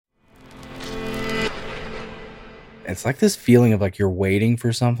It's like this feeling of like you're waiting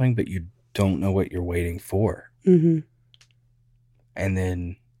for something, but you don't know what you're waiting for. Mm-hmm. And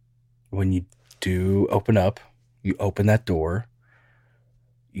then when you do open up, you open that door,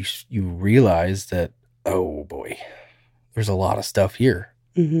 you realize that, oh boy, there's a lot of stuff here.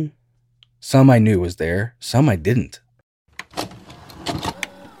 Mm-hmm. Some I knew was there, some I didn't.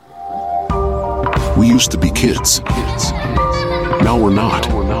 We used to be kids. Now we're not.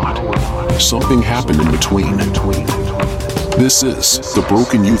 Something happened in between. This is the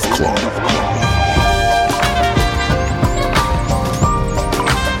Broken Youth Club.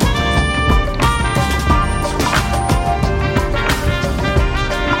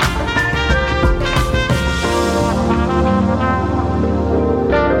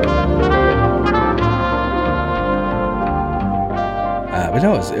 But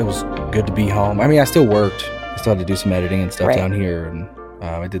no, it was good to be home. I mean, I still worked. I still had to do some editing and stuff down here, and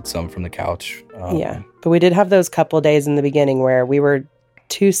I did some from the couch. Yeah, but we did have those couple days in the beginning where we were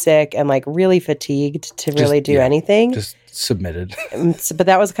too sick and like really fatigued to really do anything. Just submitted. But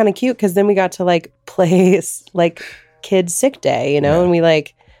that was kind of cute because then we got to like play like kids' sick day, you know, and we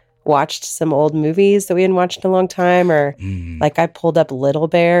like watched some old movies that we hadn't watched in a long time, or like I pulled up Little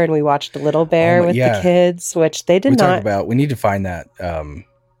Bear and we watched Little Bear with the kids, which they did not. We need to find that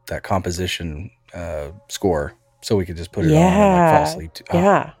that composition score so we could just put it on and like fall asleep.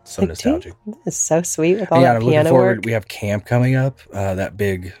 So like, nostalgic. It's so sweet with all that piano work. We have camp coming up, that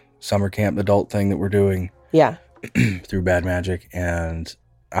big summer camp adult thing that we're doing. Yeah. Through Bad Magic, and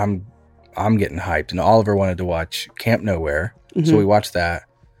I'm getting hyped. And Oliver wanted to watch Camp Nowhere, so we watched that.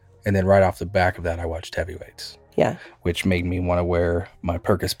 And then right off the back of that, I watched Heavyweights. Yeah. Which made me want to wear my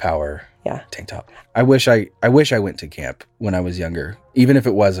Perkus Power tank top. I wish I went to camp when I was younger. Even if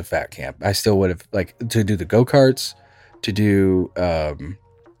it was a fat camp, I still would have, like, to do the go-karts, to do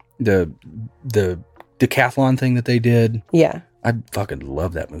the decathlon thing that they did. Yeah. I fucking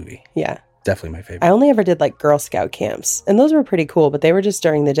love that movie. Yeah. Definitely my favorite. I only ever did like Girl Scout camps, and those were pretty cool, but they were just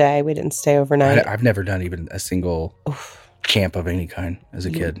during the day. We didn't stay overnight. I've never done even a single camp of any kind as a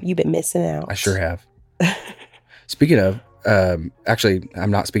kid. You've been missing out. I sure have. Speaking of, actually,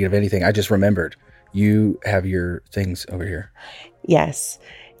 I'm not speaking of anything. I just remembered you have your things over here. Yes.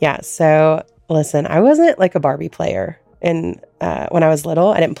 Yeah. So listen, I wasn't like a Barbie player. And when I was little,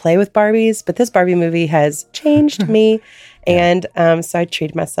 I didn't play with Barbies, but this Barbie movie has changed me. And so I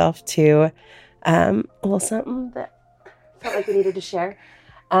treated myself to a little something that felt like we needed to share.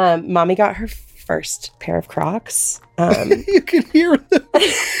 Mommy got her first pair of Crocs. You can hear them.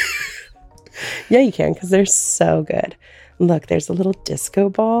 Yeah, you can, because they're so good. Look, there's a little disco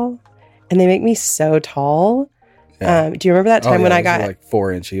ball, and they make me so tall. Yeah. Do you remember that time when I got like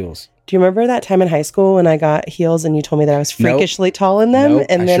 4-inch heels? Do you remember that time in high school when I got heels and you told me that I was freakishly tall in them,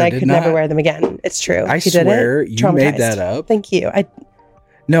 and then I could never wear them again? It's true. I swear you made that up. Thank you. I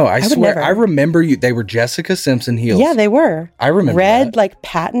swear I remember you. They were Jessica Simpson heels. Yeah, they were. I remember red, that. like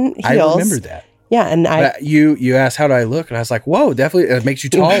patent heels. I remember that. Yeah, and you asked how do I look, and I was like, whoa, definitely it makes you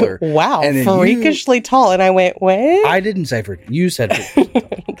taller. Wow, and freakishly tall, and I went, what? I didn't say freakish. You said freakishly tall.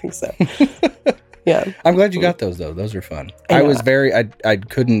 I don't think so. Yeah, I'm glad you got those though. Those are fun. I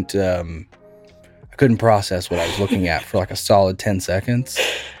couldn't process what I was looking at for like a solid 10 seconds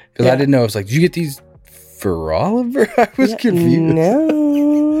because I didn't know. I was like, did you get these for Oliver? I was confused.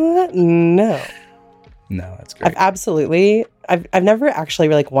 No, that's great. I've never actually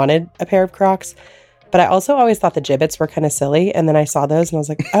really wanted a pair of Crocs, but I also always thought the Jibbitz were kind of silly. And then I saw those and I was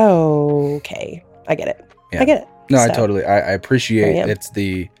like, oh, okay. I get it. Yeah. I get it. No, I appreciate it's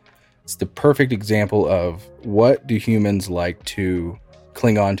the perfect example of what do humans like to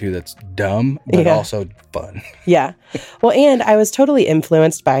cling on to that's dumb, but also fun. Yeah. Well, and I was totally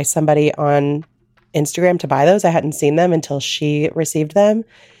influenced by somebody on Instagram to buy those. I hadn't seen them until she received them.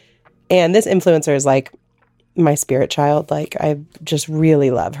 And this influencer is like my spirit child. Like, I just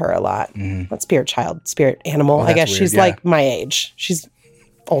really love her a lot. Mm-hmm. Not spirit child, spirit animal. I guess weird. She's like my age. She's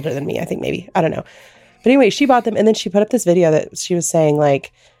older than me, I think, maybe. I don't know. But anyway, she bought them, and then she put up this video that she was saying,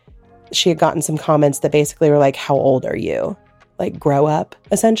 like, she had gotten some comments that basically were like, how old are you? Like, grow up,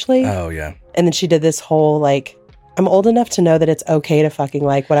 essentially. Oh, yeah. And then she did this whole, like, I'm old enough to know that it's okay to fucking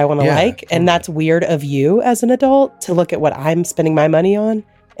like what I want to like. Totally. And that's weird of you as an adult to look at what I'm spending my money on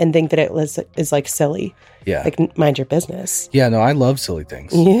and think that it is like silly. Yeah. Like, mind your business. Yeah, no, I love silly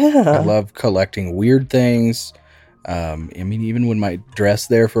things. Yeah. I love collecting weird things. I mean, even when my dress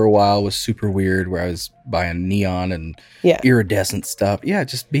there for a while was super weird, where I was buying neon and iridescent stuff. Yeah,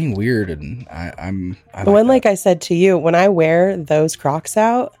 just being weird. And like I said to you, when I wear those Crocs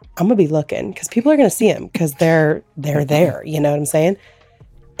out, I'm going to be looking because people are going to see them because they're there. You know what I'm saying?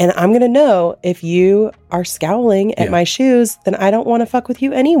 And I'm going to know if you are scowling at my shoes, then I don't want to fuck with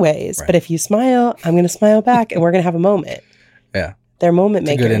you anyways. Right. But if you smile, I'm going to smile back and we're going to have a moment. Yeah. They're moment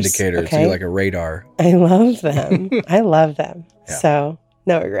makers. It's a good indicator. Okay? It's like a radar. I love them. I love them. Yeah. So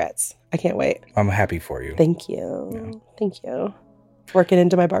no regrets. I can't wait. I'm happy for you. Thank you. Yeah. Thank you. Working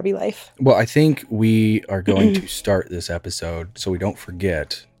into my Barbie life. Well, I think we are going to start this episode so we don't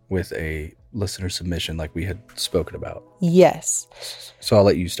forget with a listener submission like we had spoken about. Yes. So I'll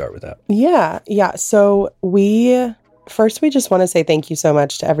let you start with that. Yeah. So we just want to say thank you so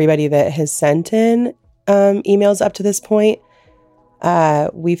much to everybody that has sent in emails up to this point.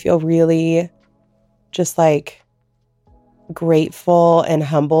 We feel really just like grateful and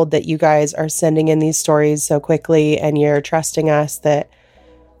humbled that you guys are sending in these stories so quickly and you're trusting us that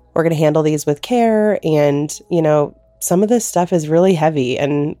we're going to handle these with care. And, you know, some of this stuff is really heavy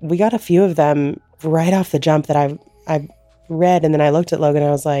and we got a few of them right off the jump that I read. And then I looked at Logan and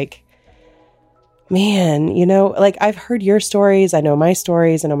I was like, man, you know, like I've heard your stories. I know my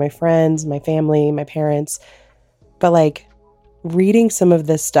stories. I know my friends, my family, my parents, but like reading some of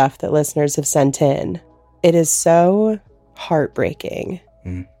this stuff that listeners have sent in, it is so heartbreaking.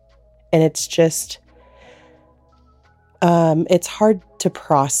 And it's just it's hard to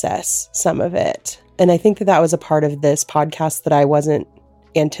process some of it. And I think that was a part of this podcast that I wasn't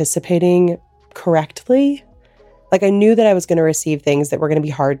anticipating correctly. Like I knew that I was going to receive things that were going to be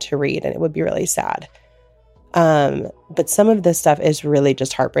hard to read and it would be really sad. But some of this stuff is really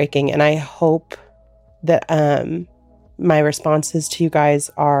just heartbreaking. And I hope that my responses to you guys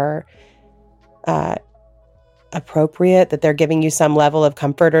are appropriate, that they're giving you some level of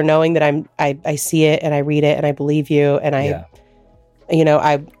comfort or knowing that I see it and I read it and I believe you and I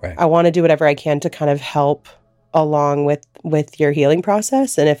want to do whatever I can to kind of help along with your healing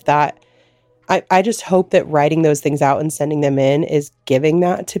process. And if that, I just hope that writing those things out and sending them in is giving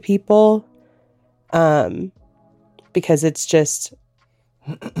that to people, because it's just,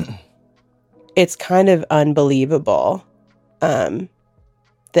 it's kind of unbelievable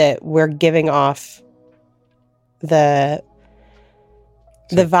that we're giving off the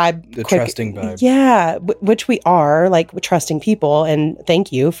vibe, the trusting vibe. Yeah, which we are, like trusting people. And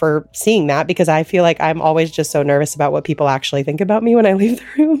thank you for seeing that, because I feel like I'm always just so nervous about what people actually think about me when I leave the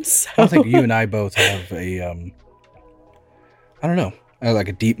room. So I think you and I both have a, like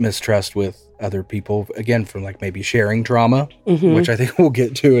a deep mistrust with other people. Again, from like maybe sharing trauma, which I think we'll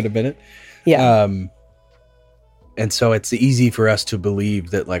get to in a minute. Yeah. And so it's easy for us to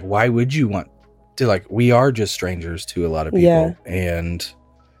believe that, like, why would you want to, like, we are just strangers to a lot of people. Yeah. And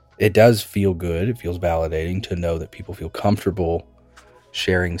it does feel good. It feels validating to know that people feel comfortable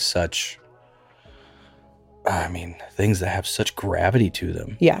sharing such, things that have such gravity to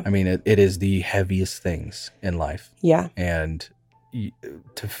them. Yeah. It is the heaviest things in life. Yeah. And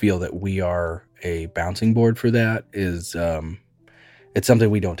to feel that we are a bouncing board for that is, it's something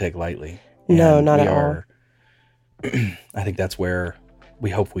we don't take lightly. No, not at all. I think that's where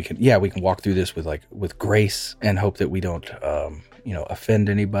we hope we can walk through this with grace and hope that we don't, offend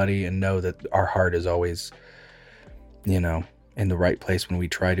anybody, and know that our heart is always, in the right place when we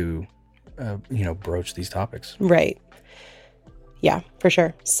try to, broach these topics. Right. Yeah, for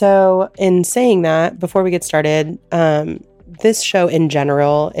sure. So in saying that, before we get started, this show in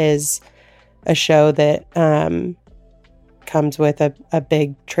general is a show that, comes with a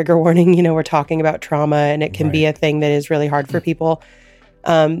big trigger warning. We're talking about trauma and it can be a thing that is really hard for people.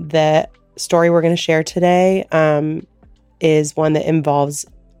 The story we're going to share today is one that involves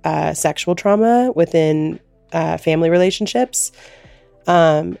sexual trauma within family relationships.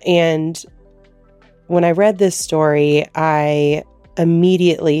 And when I read this story, I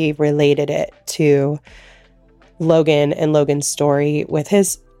immediately related it to Logan and Logan's story with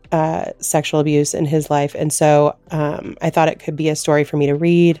his sexual abuse in his life. And so I thought it could be a story for me to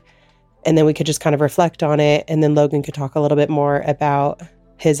read, and then we could just kind of reflect on it, and then Logan could talk a little bit more about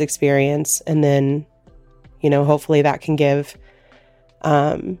his experience, and then, hopefully that can give,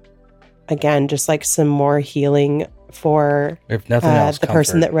 again, just like some more healing for if nothing else, the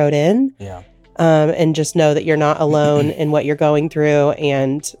person that wrote in. Yeah. And just know that you're not alone in what you're going through,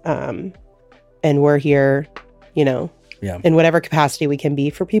 and we're here, in whatever capacity we can be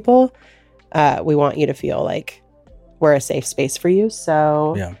for people. We want you to feel like we're a safe space for you.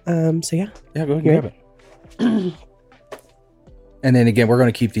 So, yeah. Yeah, go ahead and grab it. And then again, we're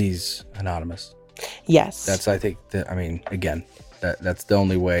going to keep these anonymous. Yes. That's the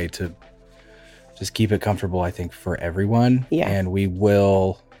only way to just keep it comfortable, I think, for everyone. Yeah. And we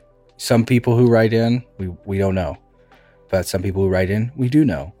will, some people who write in, we don't know. But some people who write in, we do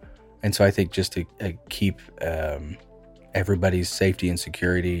know. And so I think just to keep everybody's safety and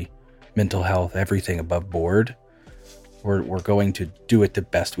security, mental health, everything above board. We're going to do it the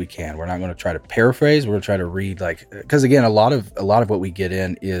best we can. We're not going to try to paraphrase. We're going to try to read, like, because again, a lot of what we get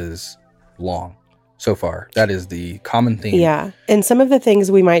in is long so far. That is the common theme. Yeah. And some of the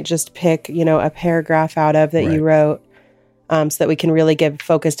things we might just pick, a paragraph out of that you wrote, so that we can really give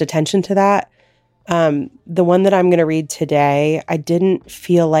focused attention to that. The one that I'm going to read today, I didn't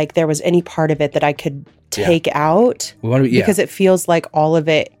feel like there was any part of it that I could take out because it feels like all of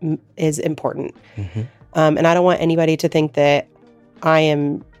it is important. Mm-hmm. And I don't want anybody to think that I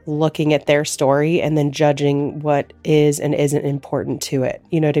am looking at their story and then judging what is and isn't important to it.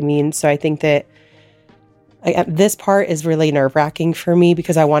 You know what I mean? So I think that this part is really nerve-wracking for me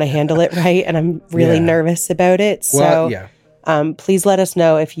because I want to handle it right, and I'm really nervous about it. So please let us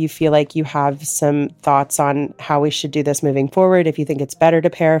know if you feel like you have some thoughts on how we should do this moving forward, if you think it's better to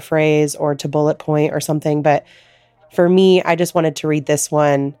paraphrase or to bullet point or something. But for me, I just wanted to read this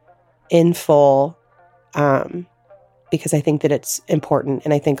one in full because I think that it's important.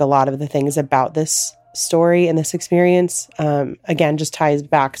 And I think a lot of the things about this story and this experience, again, just ties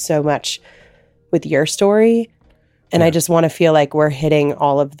back so much with your story. And I just want to feel like we're hitting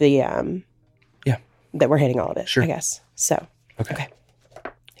all of the, that we're hitting all of it, I guess. So, okay.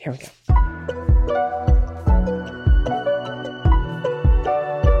 Here we go.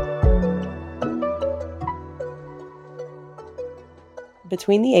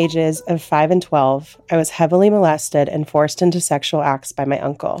 Between the ages of 5 and 12, I was heavily molested and forced into sexual acts by my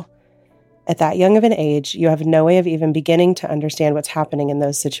uncle. At that young of an age, you have no way of even beginning to understand what's happening in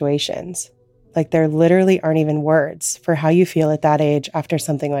those situations. Like, there literally aren't even words for how you feel at that age after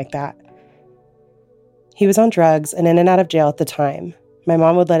something like that. He was on drugs and in and out of jail at the time. My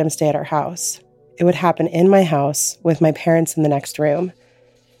mom would let him stay at our house. It would happen in my house with my parents in the next room.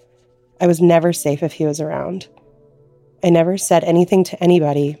 I was never safe if he was around. I never said anything to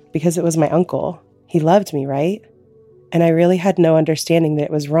anybody because it was my uncle. He loved me, right? And I really had no understanding that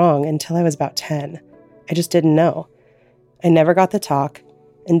it was wrong until I was about 10. I just didn't know. I never got the talk,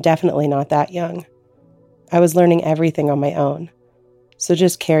 and definitely not that young. I was learning everything on my own. So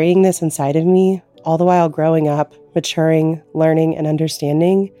just carrying this inside of me, all the while growing up, maturing, learning, and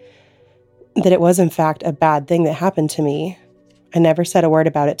understanding that it was in fact a bad thing that happened to me. I never said a word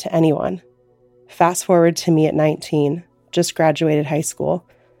about it to anyone. Fast forward to me at 19, just graduated high school.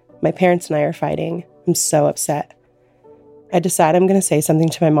 My parents and I are fighting. I'm so upset. I decide I'm going to say something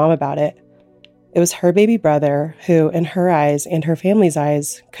to my mom about it. It was her baby brother who, in her eyes and her family's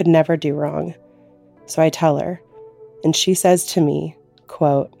eyes, could never do wrong. So I tell her, and she says to me,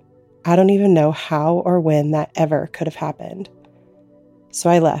 quote, "I don't even know how or when that ever could have happened." So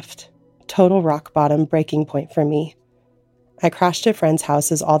I left. Total rock bottom breaking point for me. I crashed at friends'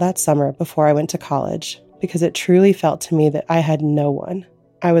 houses all that summer before I went to college because it truly felt to me that I had no one.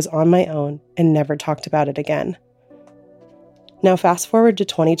 I was on my own and never talked about it again. Now fast forward to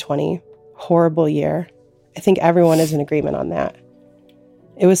 2020, horrible year. I think everyone is in agreement on that.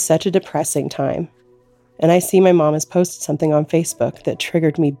 It was such a depressing time. And I see my mom has posted something on Facebook that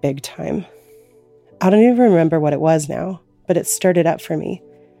triggered me big time. I don't even remember what it was now, but it stirred it up for me.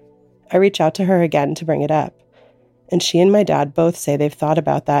 I reach out to her again to bring it up. And she and my dad both say they've thought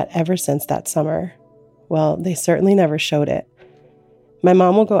about that ever since that summer. Well, they certainly never showed it. My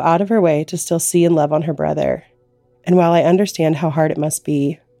mom will go out of her way to still see and love on her brother. And while I understand how hard it must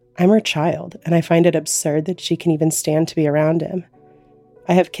be, I'm her child, and I find it absurd that she can even stand to be around him.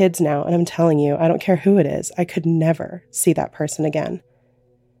 I have kids now, and I'm telling you, I don't care who it is, I could never see that person again.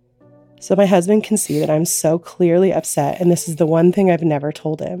 So my husband can see that I'm so clearly upset, and this is the one thing I've never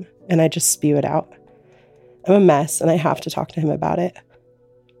told him, and I just spew it out. I'm a mess, and I have to talk to him about it.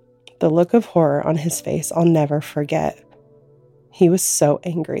 The look of horror on his face I'll never forget. He was so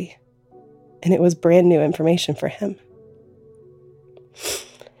angry, and it was brand new information for him.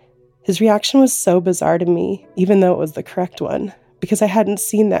 His reaction was so bizarre to me, even though it was the correct one, because I hadn't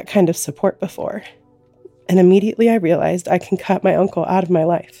seen that kind of support before. And immediately I realized I can cut my uncle out of my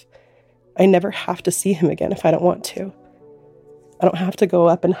life. I never have to see him again if I don't want to. I don't have to go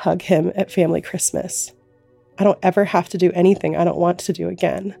up and hug him at family Christmas. I don't ever have to do anything I don't want to do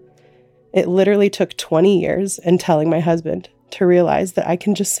again. It literally took 20 years and telling my husband to realize that I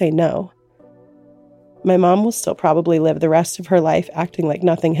can just say no. My mom will still probably live the rest of her life acting like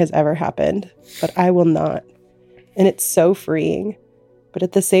nothing has ever happened, but I will not. And it's so freeing. But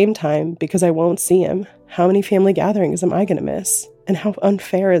at the same time, because I won't see him, how many family gatherings am I going to miss? And how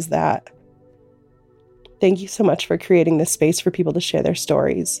unfair is that? Thank you so much for creating this space for people to share their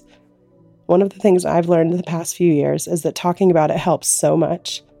stories. One of the things I've learned in the past few years is that talking about it helps so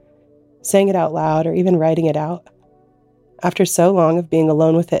much. Saying it out loud or even writing it out. After so long of being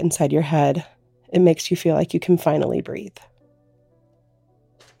alone with it inside your head, it makes you feel like you can finally breathe.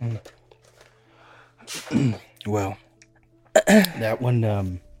 Well, that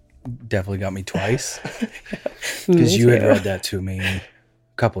one definitely got me twice. Because you had read that to me a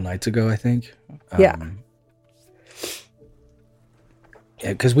couple nights ago, I think. Yeah.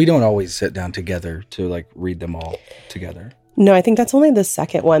 Because we don't always sit down together to like read them all together. No, I think that's only the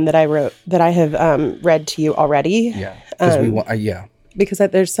second one that I wrote, that I have read to you already. Yeah. Because because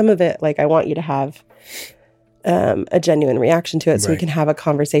there's some of it, like, I want you to have a genuine reaction to it so we can have a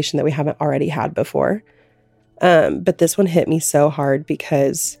conversation that we haven't already had before. But this one hit me so hard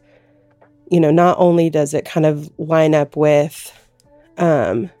because, you know, not only does it kind of line up with,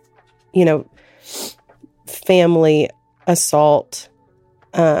 you know, family assault,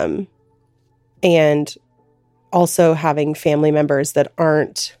 and also having family members that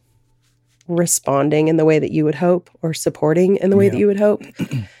aren't responding in the way that you would hope or supporting in the way that you would hope.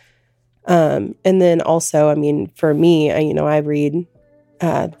 And then also, I mean, for me, I read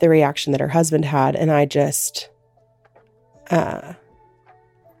the reaction that her husband had, and I just, I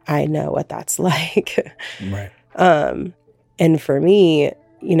know what that's like. Right. And for me,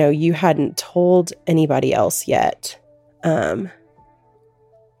 you know, you hadn't told anybody else yet.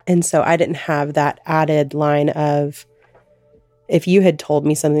 And so I didn't have that added line of, if you had told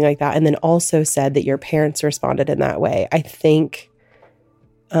me something like that and then also said that your parents responded in that way, I think,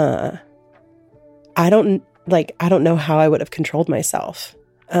 I don't know how I would have controlled myself.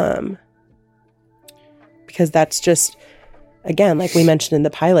 Because that's just, again, like we mentioned in the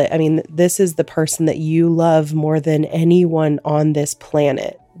pilot, I mean, this is the person that you love more than anyone on this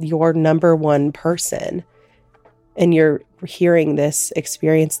planet, your number one person. And you're hearing this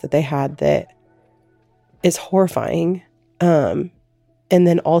experience that they had that is horrifying. And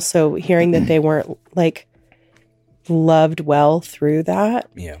then also hearing that they weren't like loved well through that.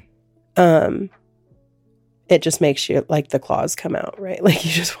 Yeah. It just makes you like the claws come out, right? Like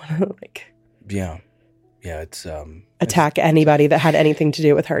you just want to like. Yeah. Yeah. It's, attack anybody that had anything to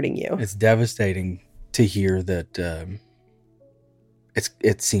do with hurting you. It's devastating to hear that,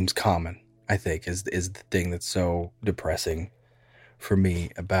 it seems common, I think, is the thing that's so depressing for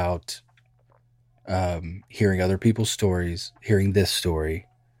me about hearing other people's stories, hearing this story,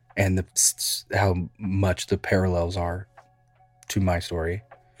 and how much the parallels are to my story.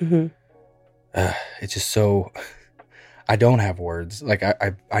 Mm-hmm. It's just so, I don't have words. Like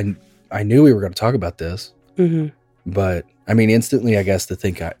I knew we were going to talk about this, but I mean, instantly, I guess the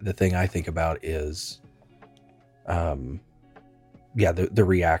thing I think about is, the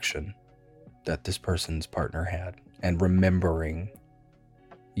reaction that this person's partner had, and remembering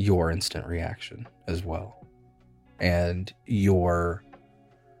your instant reaction as well. And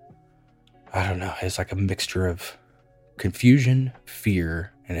I don't know, it's like a mixture of confusion,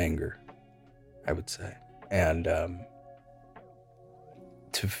 fear, and anger, I would say. And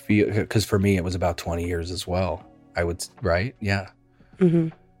to feel, because for me, it was about 20 years as well. Right? Yeah. Mm-hmm.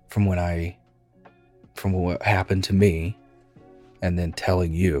 From what happened to me, and then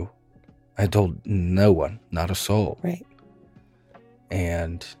telling you, I told no one, not a soul. Right.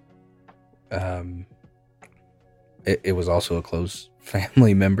 And it was also a close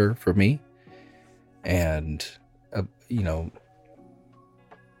family member for me. And,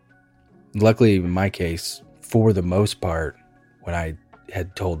 luckily in my case, for the most part, when I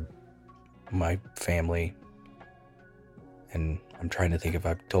had told my family, and I'm trying to think if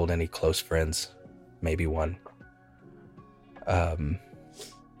I've told any close friends, maybe one,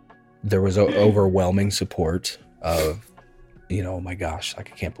 there was overwhelming support of, oh my gosh,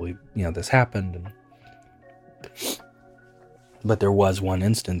 like I can't believe, this happened. But there was one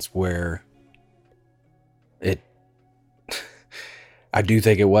instance where I do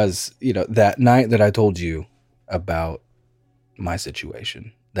think it was, that night that I told you about my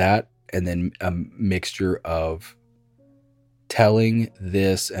situation, that, and then a mixture of telling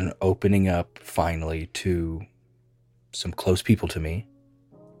this and opening up finally to some close people to me.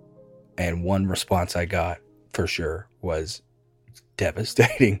 And one response I got for sure was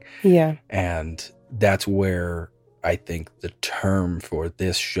devastating. Yeah. And that's where I think the term for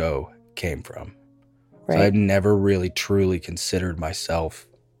this show came from. Right. So I've never really truly considered myself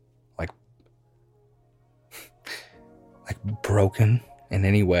like broken in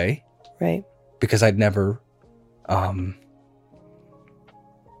any way. Right. Because I'd never, I'd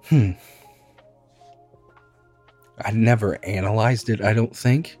never analyzed it, I don't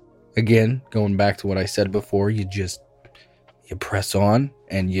think. Again, going back to what I said before, you press on,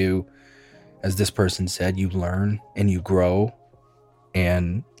 and you, as this person said, you learn and you grow,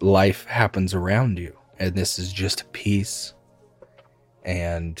 and life happens around you. and this is just a piece,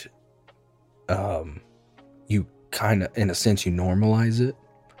 and you kind of, in a sense, you normalize it.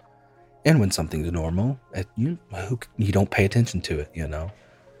 And when something's normal, you don't pay attention to it,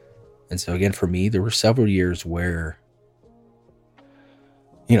 And so again, for me, there were several years where,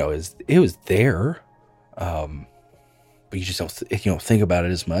 it was there, but you just don't think about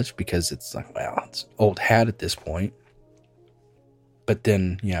it as much because it's like, well, it's old hat at this point. But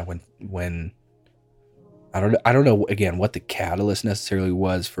then, when I don't know again what the catalyst necessarily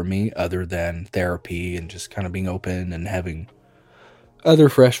was for me, other than therapy and just kind of being open and having other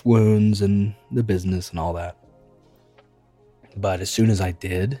fresh wounds and the business and all that. But as soon as I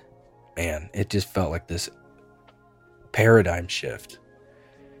did, man, it just felt like this paradigm shift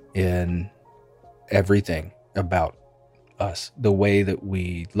in everything about us, the way that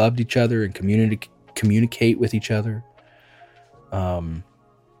we loved each other and communicate with each other.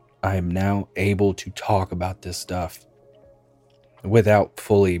 I am now able to talk about this stuff without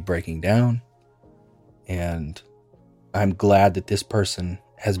fully breaking down. And I'm glad that this person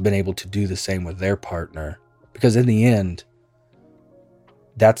has been able to do the same with their partner, because in the end,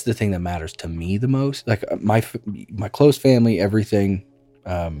 that's the thing that matters to me the most. Like my close family, everything,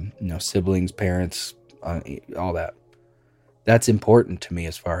 siblings, parents, all that. That's important to me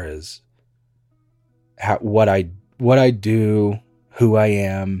as far as what I do, who I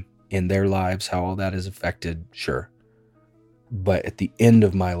am in their lives, how all that is affected. Sure. But at the end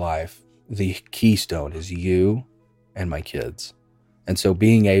of my life, the keystone is you and my kids. And so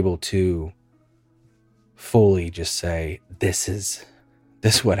being able to fully just say, this is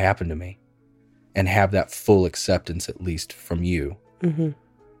what happened to me, and have that full acceptance, at least from you,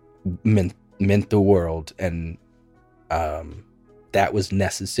 meant the world. And that was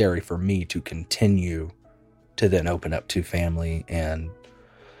necessary for me to continue to then open up to family and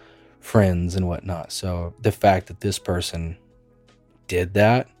friends and whatnot. So the fact that this person did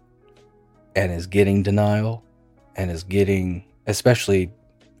that and is getting denial and is getting, especially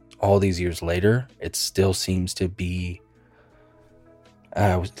all these years later, it still seems to be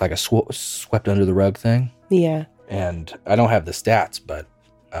like a swept under the rug thing. Yeah. And I don't have the stats, but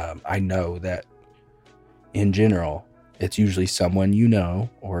I know that in general, it's usually someone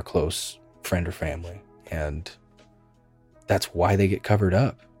or a close friend or family. And that's why they get covered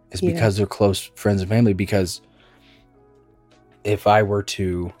up, is because they're close friends and family. Because if I were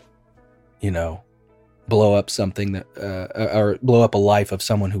to, blow up something that, or blow up a life of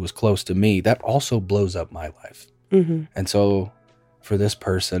someone who was close to me, that also blows up my life. Mm-hmm. And so for this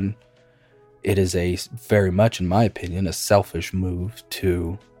person, it is very much, in my opinion, a selfish move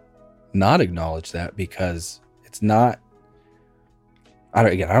to not acknowledge that, because it's not, I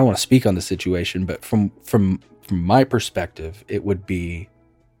don't want to speak on the situation, but from my perspective, it would be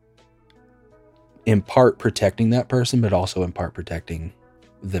in part protecting that person, but also in part protecting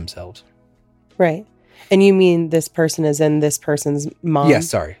themselves. Right. And you mean this person is in this person's mom? Yeah,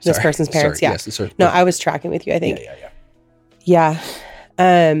 sorry. This person's parents, sorry, yeah. Yes, sorry. No, I was tracking with you, I think. Yeah.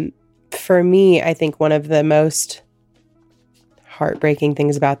 For me, I think one of the most heartbreaking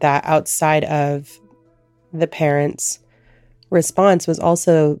things about that, outside of the parents' response, was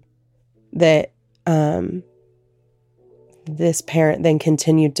also that this parent then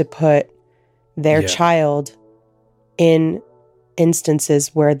continued to put their child in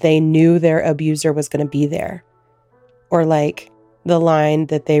instances where they knew their abuser was going to be there. Or like the line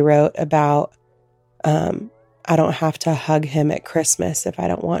that they wrote about, I don't have to hug him at Christmas if I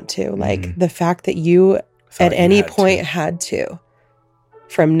don't want to. Like the fact that you at any point had to,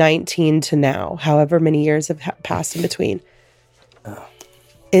 from 19 to now, however many years have passed in between,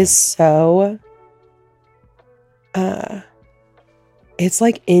 is so, it's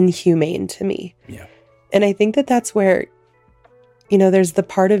like inhumane to me. Yeah. And I think that that's where, there's the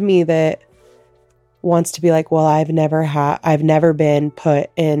part of me that wants to be like, well, I've never been put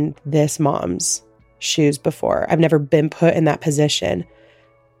in this mom's shoes before. I've never been put in that position.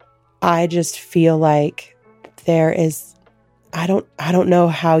 I just feel like there is, I don't know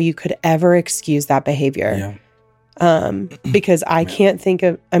how you could ever excuse that behavior. Yeah. Because I can't think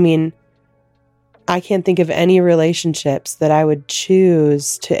of any relationships that I would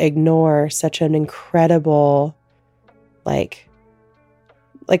choose to ignore such an incredible, like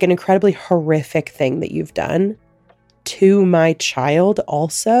an incredibly horrific thing that you've done to my child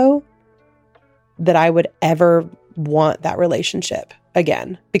also, that I would ever want that relationship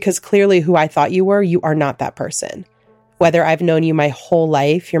again. Because clearly who I thought you are not that person. Whether I've known you my whole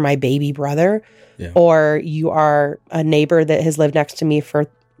life, you're my baby brother, or you are a neighbor that has lived next to me for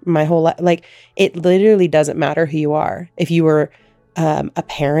my whole life. Like, it literally doesn't matter who you are. If you were a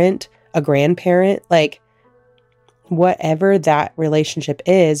parent, a grandparent, like whatever that relationship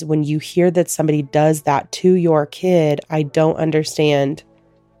is, when you hear that somebody does that to your kid, I don't understand.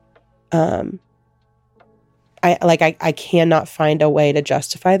 I cannot find a way to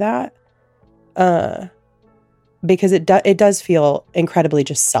justify that. Because it does feel incredibly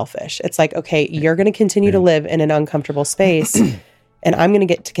just selfish. It's like, okay, you're going to continue to live in an uncomfortable space and I'm going to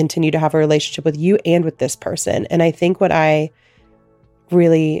get to continue to have a relationship with you and with this person. And I think what I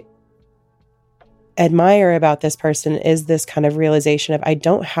really admire about this person is this kind of realization of I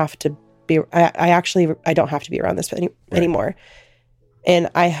don't have to be around this anymore. And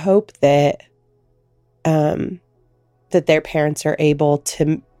I hope that that their parents are able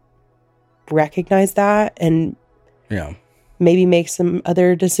to recognize that and maybe make some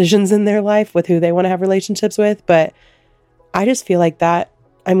other decisions in their life with who they want to have relationships with. But I just feel like that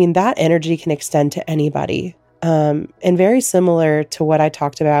energy can extend to anybody. And very similar to what I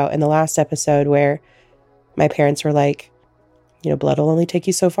talked about in the last episode where my parents were like, blood will only take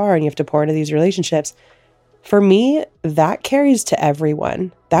you so far and you have to pour into these relationships. For me, that carries to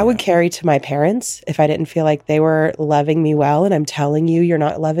everyone. That would carry to my parents if I didn't feel like they were loving me well and I'm telling you you're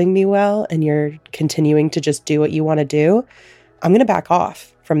not loving me well and you're continuing to just do what you want to do. I'm going to back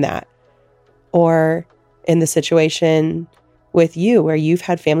off from that. Or in the situation with you where you've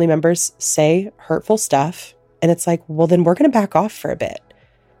had family members say hurtful stuff and it's like, well, then we're going to back off for a bit.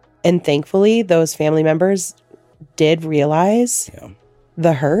 And thankfully, those family members did realize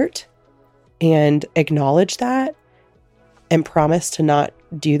the hurt and acknowledge that and promise to not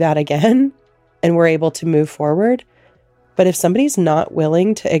do that again. And we're able to move forward. But if somebody's not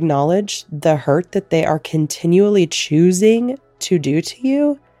willing to acknowledge the hurt that they are continually choosing to do to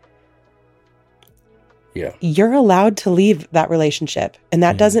you, you're allowed to leave that relationship. And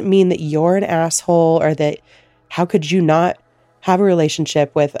that doesn't mean that you're an asshole or that how could you not have a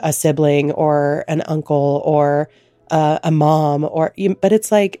relationship with a sibling or an uncle or a mom but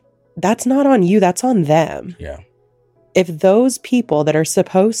it's like, that's not on you. That's on them. Yeah. If those people that are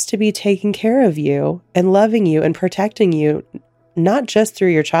supposed to be taking care of you and loving you and protecting you, not just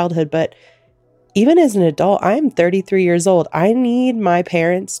through your childhood, but even as an adult, I'm 33 years old. I need my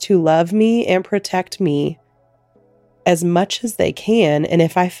parents to love me and protect me as much as they can. And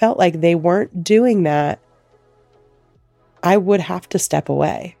if I felt like they weren't doing that, I would have to step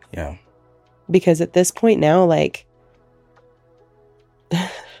away. Yeah. Because at this point now, like,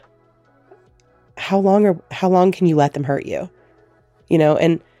 how long can you let them hurt you?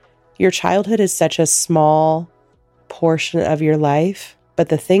 And your childhood is such a small portion of your life, but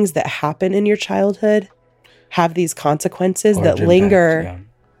the things that happen in your childhood have these consequences that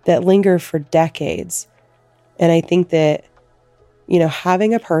linger for decades. And I think that,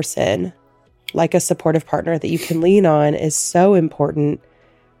 having a person like a supportive partner that you can lean on is so important.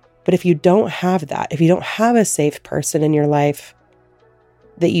 But if you don't have that, if you don't have a safe person in your life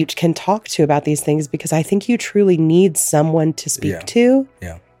that you can talk to about these things, because I think you truly need someone to speak to.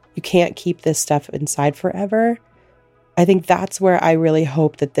 Yeah. You can't keep this stuff inside forever. I think that's where I really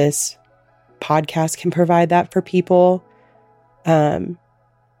hope that this podcast can provide that for people.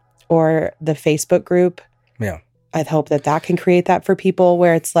 Or the Facebook group. Yeah. I hope that can create that for people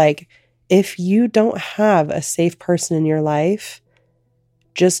where it's like, if you don't have a safe person in your life,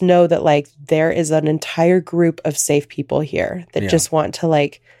 just know that like there is an entire group of safe people here that just want to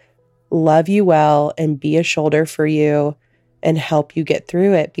like love you well and be a shoulder for you and help you get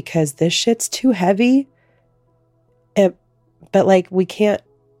through it, because this shit's too heavy. But like we can't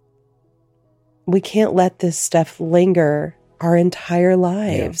let this stuff linger our entire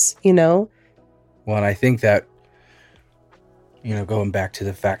lives, Well, and I think that, going back to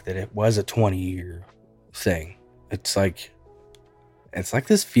the fact that it was a 20-year thing, it's like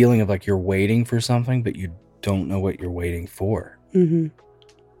this feeling of like you're waiting for something, but you don't know what you're waiting for. Mm-hmm.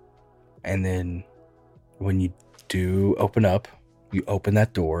 And then when you do open up, you open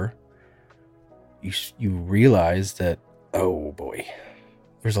that door, you realize that, oh boy,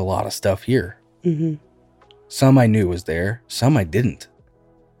 there's a lot of stuff here. Mm-hmm. Some I knew was there, some I didn't.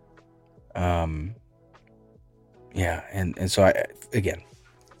 Yeah, and so I, again,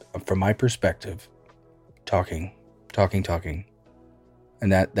 from my perspective, talking,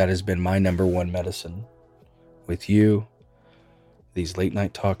 and that has been my number one medicine with you, these late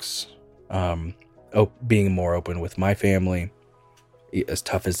night talks, being more open with my family, as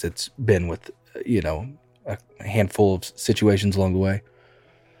tough as it's been with, a handful of situations along the way.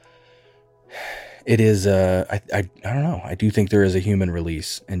 It is, I don't know. I do think there is a human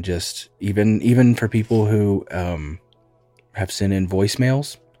release, and just even for people who have sent in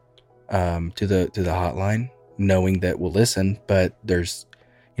voicemails to the hotline, knowing that we'll listen, but there's,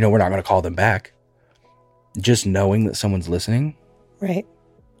 we're not going to call them back. Just knowing that someone's listening. Right.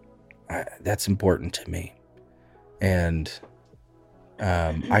 That's important to me. And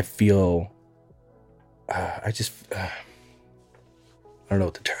I feel, I don't know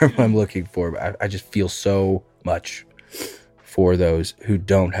what the term I'm looking for, but I just feel so much for those who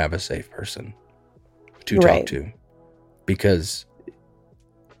don't have a safe person to talk to. Because,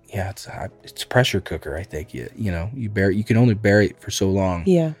 it's a pressure cooker, I think. You can only bury it for so long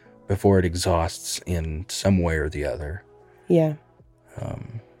before it exhausts in some way or the other. Yeah.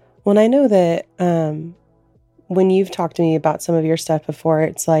 Well, and I know that when you've talked to me about some of your stuff before,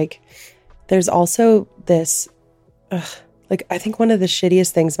 it's like there's also this, I think one of the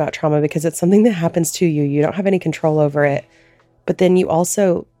shittiest things about trauma, because it's something that happens to you, you don't have any control over it, but then you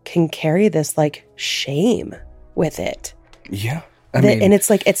also can carry this like shame with it. Yeah. And it's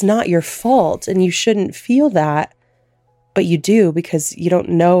like, it's not your fault and you shouldn't feel that, but you do because you don't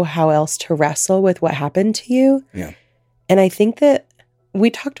know how else to wrestle with what happened to you. Yeah. And I think that we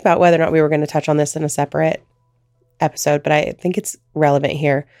talked about whether or not we were going to touch on this in a separate episode, but I think it's relevant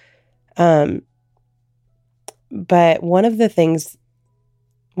here. But one of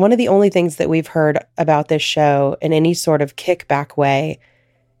the only things that we've heard about this show in any sort of kickback way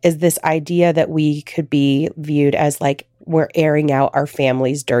is this idea that we could be viewed as like we're airing out our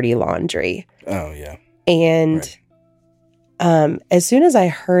family's dirty laundry. Oh, yeah. And as soon as I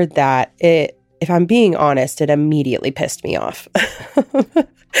heard that, if I'm being honest, it immediately pissed me off.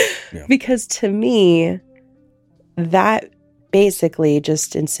 Because to me, that basically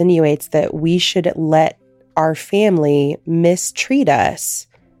just insinuates that we should let our family mistreat us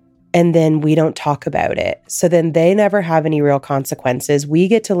and then we don't talk about it. So then they never have any real consequences. We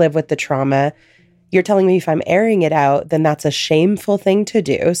get to live with the trauma. You're telling me if I'm airing it out, then that's a shameful thing to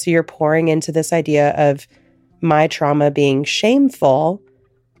do. So you're pouring into this idea of my trauma being shameful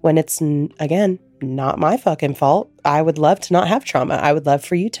when it's, again, not my fucking fault. I would love to not have trauma. I would love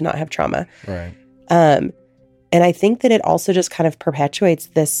for you to not have trauma. Right. And I think that it also just kind of perpetuates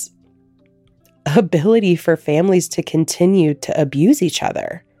this ability for families to continue to abuse each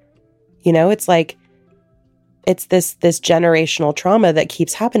other. It's like, it's this generational trauma that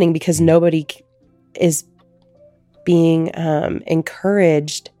keeps happening because nobody is being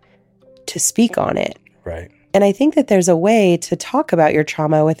encouraged to speak on it. Right. And I think that there's a way to talk about your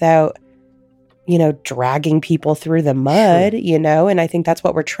trauma without, dragging people through the mud, and I think that's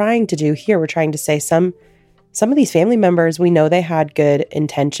what we're trying to do here. We're trying to say some of these family members, we know they had good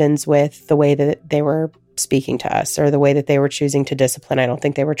intentions with the way that they were speaking to us or the way that they were choosing to discipline. I don't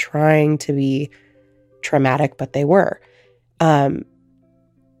think they were trying to be traumatic, but they were. And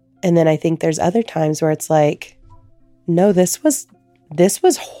then I think there's other times where it's like, no, this was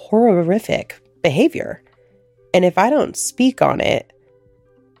horrific behavior. And if I don't speak on it,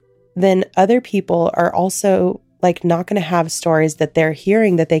 then other people are also like not going to have stories that they're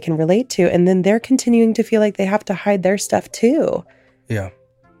hearing that they can relate to. And then they're continuing to feel like they have to hide their stuff too. Yeah.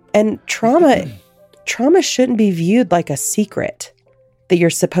 And trauma shouldn't be viewed like a secret that you're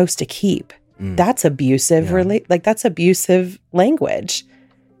supposed to keep. That's abusive. That's abusive language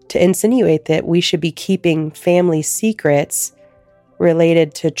to insinuate that we should be keeping family secrets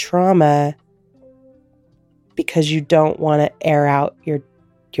related to trauma because you don't want to air out your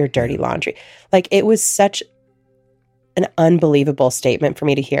dirty laundry. Like, it was such an unbelievable statement for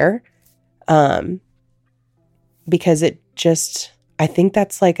me to hear. Because it just, I think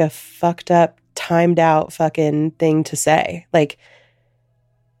that's like a fucked up, timed out fucking thing to say. Like,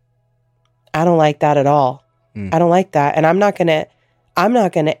 I don't like that at all. I don't like that. And I'm not going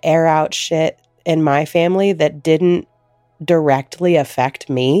to air out shit in my family that didn't directly affect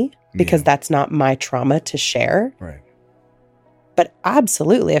me because that's not my trauma to share. Right. But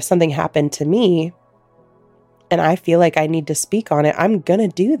absolutely, if something happened to me and I feel like I need to speak on it, I'm going to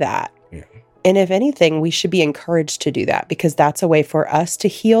do that. Yeah. And if anything, we should be encouraged to do that because that's a way for us to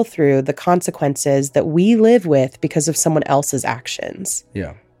heal through the consequences that we live with because of someone else's actions.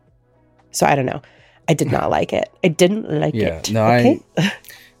 Yeah. So I don't know. I did not like it. I didn't like it. No, okay?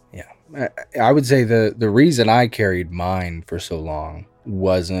 I would say the reason I carried mine for so long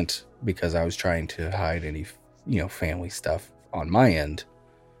wasn't because I was trying to hide any, family stuff on my end.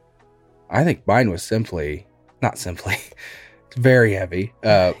 I think mine was it's very heavy.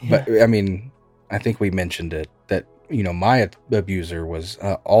 But I mean, I think we mentioned it that, my abuser was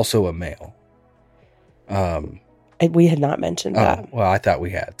also a male. We had not mentioned that. Well, I thought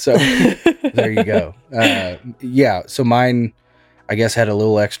we had. So there you go. So mine, I guess, had a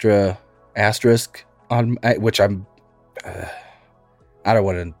little extra asterisk on, which I don't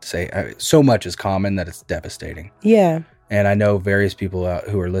want to say, so much is common that it's devastating. Yeah. And I know various people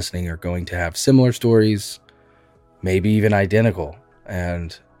who are listening are going to have similar stories, maybe even identical.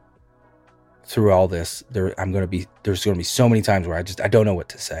 And through all this, there's going to be so many times where I don't know what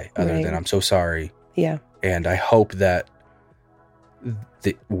to say other than I'm so sorry. Yeah. And I hope that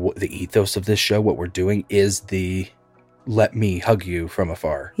the ethos of this show, what we're doing, is the let me hug you from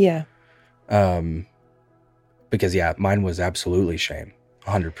afar. Yeah. Because mine was absolutely shame,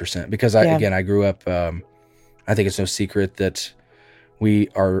 100%. Because I grew up. I think it's no secret that we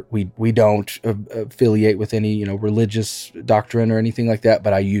don't affiliate with any religious doctrine or anything like that.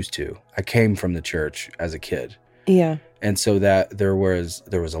 But I used to. I came from the church as a kid. Yeah. And so that there was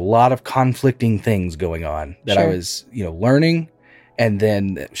a lot of conflicting things going on that I was learning, and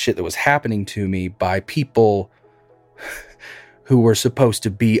then shit that was happening to me by people who were supposed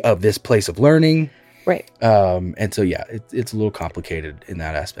to be of this place of learning. Right. And so, it's a little complicated in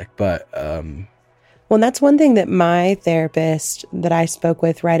that aspect, but, well, that's one thing that my therapist that I spoke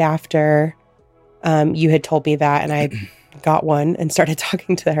with right after, you had told me that, and I got one and started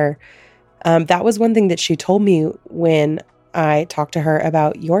talking to her. That was one thing that she told me when I talked to her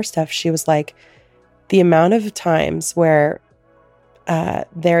about your stuff. She was like, the amount of times where,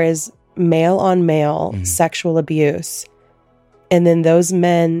 there is male on male sexual abuse, and then those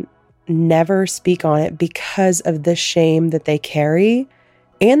men never speak on it because of the shame that they carry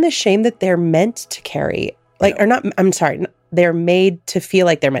and the shame that they're meant to carry. Or not, I'm sorry, they're made to feel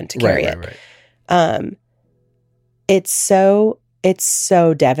like they're meant to carry it. Right. It's so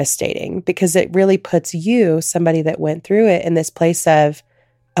devastating because it really puts you, somebody that went through it, in this place of,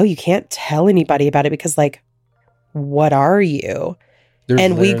 oh, you can't tell anybody about it because, like, what are you?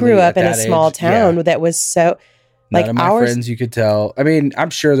 And we grew up in a small town that was so... None of my friends you could tell. I mean, I'm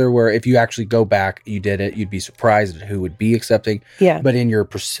sure there were. If you actually go back, you did it, you'd be surprised at who would be accepting. Yeah. But in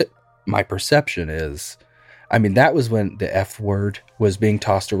my perception is, I mean, that was when the F word was being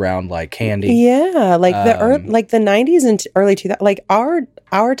tossed around like candy. Yeah, like the 90s and early 2000s, like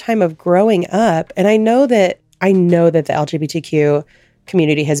our time of growing up. And I know that the LGBTQ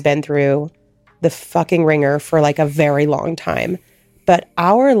community has been through the fucking ringer for like a very long time. But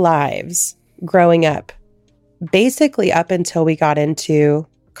our lives growing up, basically up until we got into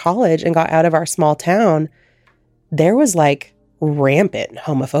college and got out of our small town, there was like rampant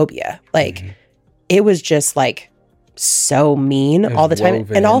homophobia. Like it was just like so mean all the time,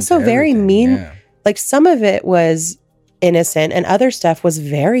 and also very mean. Yeah. Like some of it was innocent and other stuff was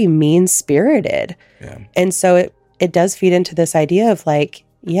very mean spirited. Yeah. And so it does feed into this idea of like,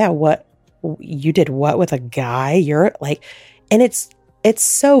 yeah, what you did what with a guy? You're like, and it's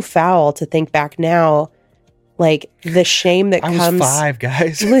so foul to think back now. Like the shame that comes, I was 5,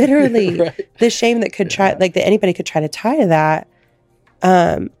 guys. Literally, right. The shame that could try, like that anybody could try to tie to that.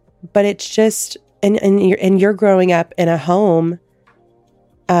 But it's just, and you're growing up in a home,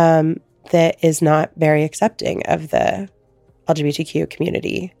 that is not very accepting of the LGBTQ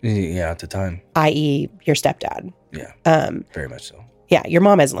community. Yeah, at the time, i.e., your stepdad. Yeah, very much so. Yeah, your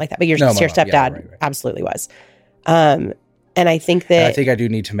mom isn't like that, but your stepdad absolutely was. And I think that... And I think I do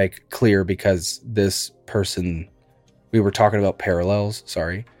need to make clear, because this person... We were talking about parallels,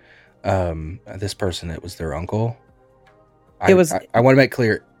 sorry. This person, it was their uncle. I want to make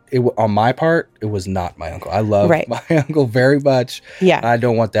clear, on my part, it was not my uncle. I love my uncle very much. Yeah. I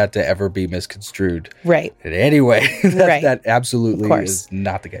don't want that to ever be misconstrued. Right. In any way. That absolutely is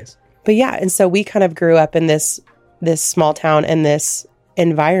not the case. But yeah, and so we kind of grew up in this small town and this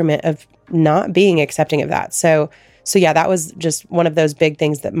environment of not being accepting of that. So yeah, that was just one of those big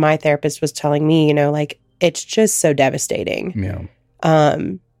things that my therapist was telling me, like, it's just so devastating. Yeah.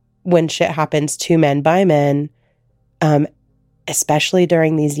 When shit happens to men by men, especially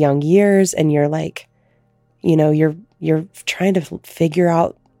during these young years, and you're like, you're trying to figure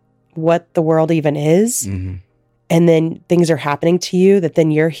out what the world even is. Mm-hmm. And then things are happening to you that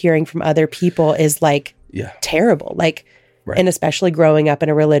then you're hearing from other people is like terrible. Like, and especially growing up in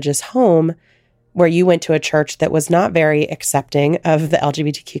a religious home, where you went to a church that was not very accepting of the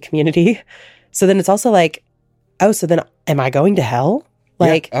LGBTQ community. So then it's also like, oh, so then am I going to hell?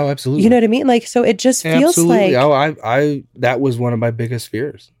 Like, oh, absolutely. You know what I mean? Like, so it just feels like, I that was one of my biggest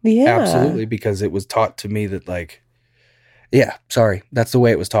fears. Yeah, absolutely. Because it was taught to me that like, that's the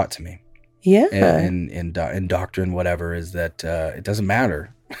way it was taught to me. Yeah. In doctrine, whatever, is that, it doesn't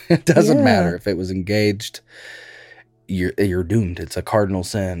matter. It doesn't matter if it was engaged. You're doomed. It's a cardinal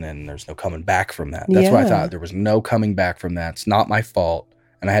sin, and there's no coming back from that. That's why I thought there was no coming back from that. It's not my fault,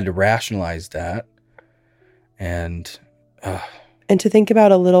 and I had to rationalize that. And to think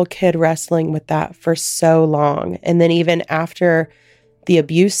about a little kid wrestling with that for so long, and then even after the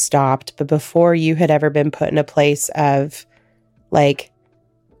abuse stopped, but before you had ever been put in a place of like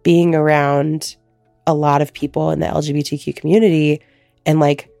being around a lot of people in the LGBTQ community and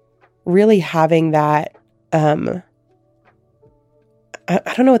like really having that, I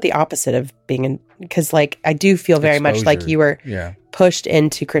don't know what the opposite of being in, because like I do feel very much like you were pushed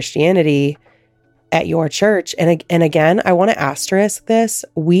into Christianity at your church. And again, I want to asterisk this.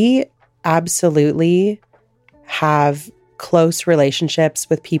 We absolutely have close relationships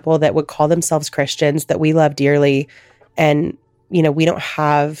with people that would call themselves Christians that we love dearly. And, you know, we don't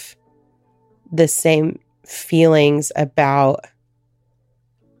have the same feelings about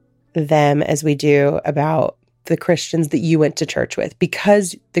them as we do about the Christians that you went to church with,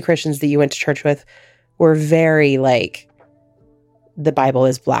 because the Christians that you went to church with were very like, the Bible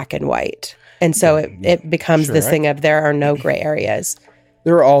is black and white. And so it becomes this thing of there are no gray areas.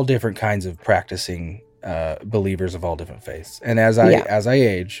 There are all different kinds of practicing believers of all different faiths. And as I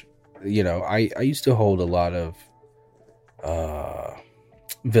age, you know, I used to hold a lot of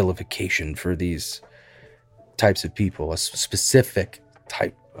vilification for these types of people, a specific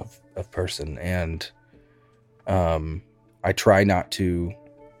type of person. And I try not to,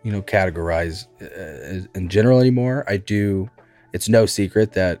 you know, categorize in general anymore. I do. It's no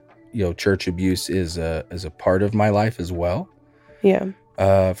secret that, you know, church abuse is a part of my life as well. Yeah.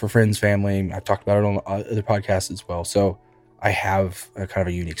 For friends, family. I've talked about it on other podcasts as well. So I have a kind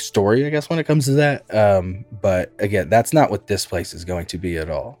of a unique story, I guess, when it comes to that. But again, that's not what this place is going to be at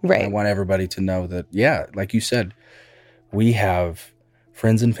all. Right. I want everybody to know that, yeah, like you said, we have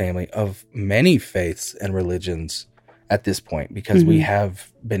friends and family of many faiths and religions at this point, because we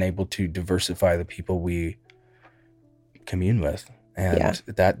have been able to diversify the people we commune with. And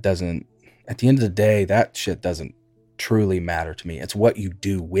that doesn't, at the end of the day, that shit doesn't truly matter to me. It's what you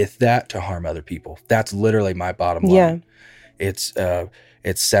do with that to harm other people. That's literally my bottom line. It's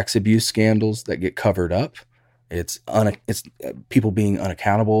sex abuse scandals that get covered up. It's people being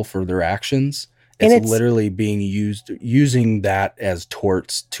unaccountable for their actions. It's literally using that as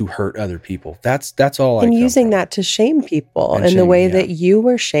torts to hurt other people. That's all. And using that to shame people in the way that you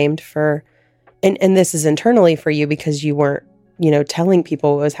were shamed for. And this is internally for you because you weren't, you know, telling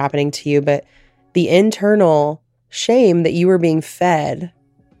people what was happening to you, but the internal shame that you were being fed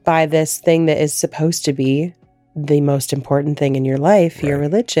by this thing that is supposed to be the most important thing in your life, your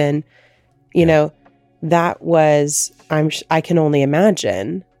religion, you know, that was, I can only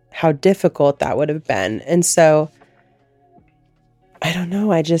imagine how difficult that would have been. And so, I don't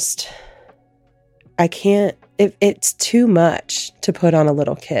know, I can't, it's too much to put on a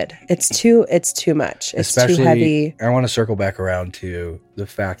little kid. It's too much. It's especially, too heavy. I want to circle back around to the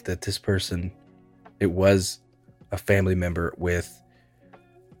fact that this person, it was a family member with,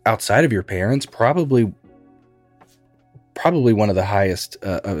 outside of your parents, probably one of the highest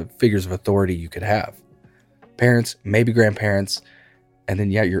figures of authority you could have. Parents, maybe grandparents, and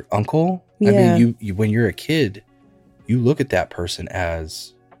then your uncle. I mean, you when you're a kid, you look at that person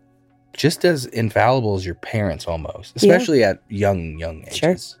as just as infallible as your parents almost, especially at young ages.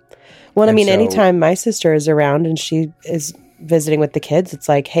 Sure. Well, and I mean, anytime my sister is around and she is visiting with the kids, it's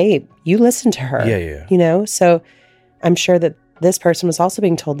like, hey, you listen to her. Yeah. You know? So I'm sure that this person was also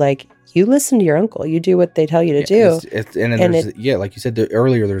being told, like, you listen to your uncle. You do what they tell you to do. Like you said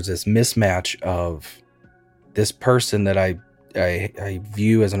earlier, there's this mismatch of this person that I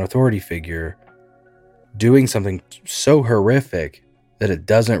view as an authority figure doing something so horrific that it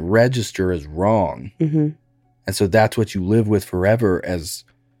doesn't register as wrong. Mm-hmm. And so that's what you live with forever, as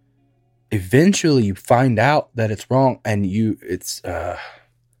eventually you find out that it's wrong, and it's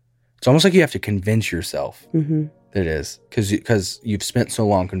almost like you have to convince yourself that it is, because you've spent so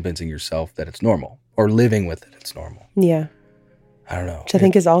long convincing yourself that it's normal, or living with it, it's normal. Yeah. I don't know. Which I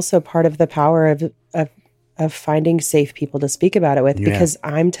think is also part of the power of finding safe people to speak about it with, because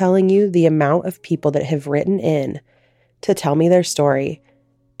I'm telling you, the amount of people that have written in to tell me their story,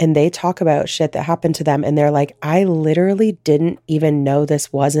 and they talk about shit that happened to them, and they're like, I literally didn't even know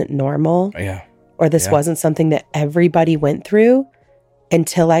this wasn't normal. Yeah. Or this wasn't something that everybody went through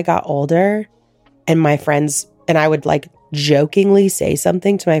until I got older. And my friends, and I would like jokingly say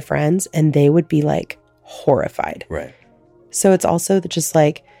something to my friends, and they would be like horrified. Right. So it's also just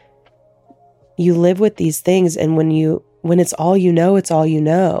like, you live with these things, and when it's all you know, it's all you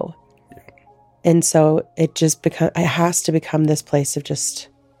know. And so it has to become this place of just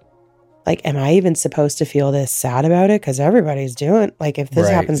like, am I even supposed to feel this sad about it? Because everybody's doing, like, if this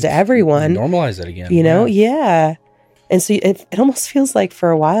happens to everyone, normalize it again. You know? Yeah. And so it almost feels like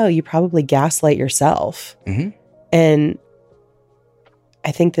for a while you probably gaslight yourself. Mm-hmm. And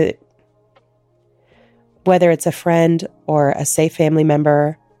I think that whether it's a friend or a safe family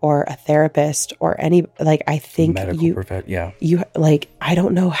member or a therapist or any, like, I think you like, I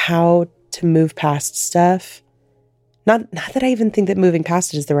don't know how to move past stuff. Not that I even think that moving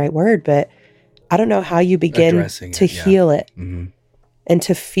past it is the right word, but I don't know how you begin to heal it and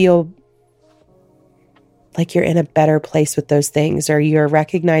to feel like you're in a better place with those things, or you're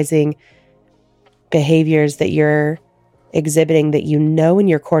recognizing behaviors that you're exhibiting that you know in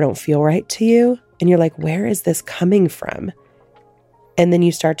your core don't feel right to you. And you're like, where is this coming from? And then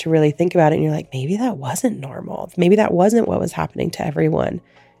you start to really think about it and you're like, maybe that wasn't normal. Maybe that wasn't what was happening to everyone.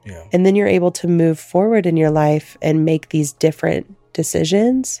 Yeah. And then you're able to move forward in your life and make these different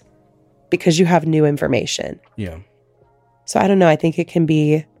decisions because you have new information. Yeah. So I don't know. I think it can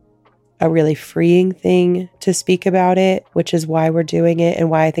be a really freeing thing to speak about it, which is why we're doing it and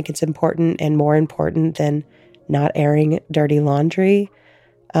why I think it's important and more important than not airing dirty laundry.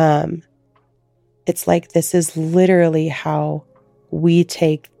 It's like, this is literally how we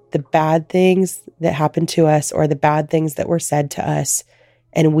take the bad things that happen to us or the bad things that were said to us,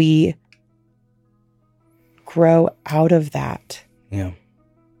 and we grow out of that. Yeah.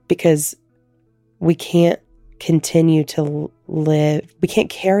 Because we can't continue to live, we can't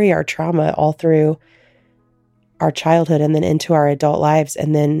carry our trauma all through our childhood and then into our adult lives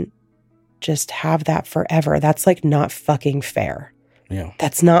and then just have that forever. That's like not fucking fair. Yeah.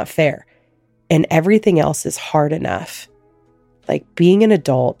 That's not fair. And everything else is hard enough. Like, being an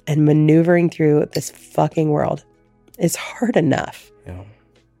adult and maneuvering through this fucking world is hard enough. Yeah.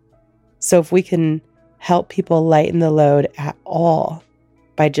 So if we can help people lighten the load at all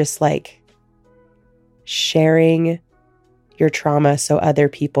by just like sharing your trauma so other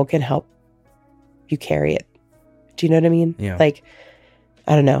people can help you carry it. Do you know what I mean? Yeah. Like,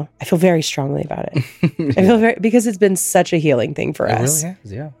 I don't know. I feel very strongly about it. I feel because it's been such a healing thing for us. It really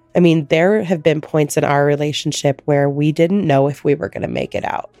has, yeah. I mean, there have been points in our relationship where we didn't know if we were going to make it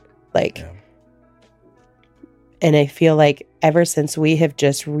out. Like, yeah. And I feel like ever since we have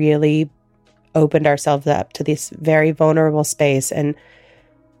just really opened ourselves up to this very vulnerable space, and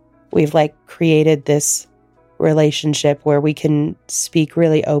we've like created this relationship where we can speak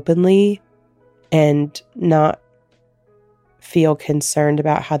really openly and not feel concerned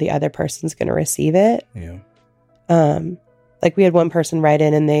about how the other person's going to receive it. Yeah. Like, we had one person write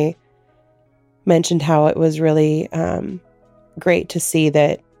in and they mentioned how it was really great to see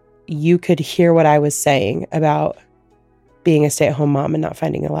that you could hear what I was saying about being a stay-at-home mom and not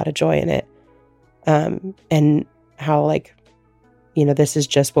finding a lot of joy in it. And how, like, you know, this is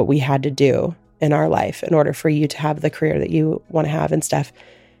just what we had to do in our life in order for you to have the career that you want to have and stuff.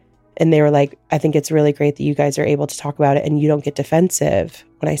 And they were like, I think it's really great that you guys are able to talk about it and you don't get defensive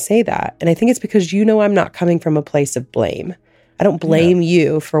when I say that. And I think it's because, you know, I'm not coming from a place of blame. I don't blame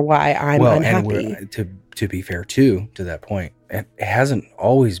you for why I'm unhappy. And to be fair, too, to that point, it hasn't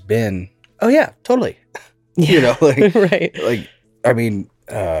always been, oh, yeah, totally. Yeah. You know, like, right. Like, I mean,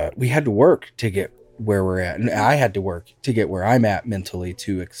 we had to work to get where we're at. And I had to work to get where I'm at mentally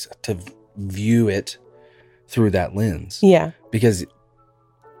to view it through that lens. Yeah. Because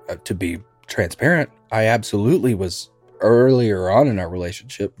to be transparent, I absolutely was earlier on in our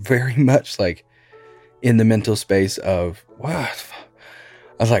relationship very much like in the mental space of, wow,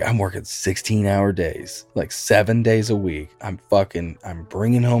 I was like, I'm working 16-hour days, like 7 days a week. I'm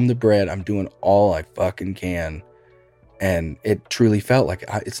bringing home the bread. I'm doing all I fucking can. And it truly felt like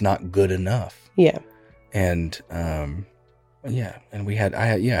it's not good enough. Yeah. And, yeah. And I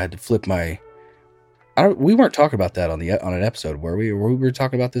had to flip we weren't talking about that on an episode, were we? We were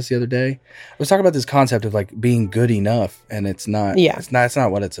talking about this the other day. I was talking about this concept of like being good enough, and it's not. Yeah. It's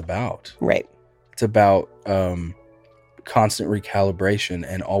not what it's about. Right. It's about constant recalibration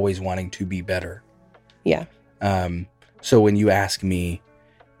and always wanting to be better. Yeah. So when you ask me,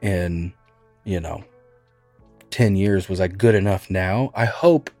 in 10 years, was I good enough now? I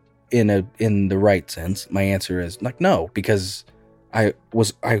hope in the right sense, my answer is like no, because I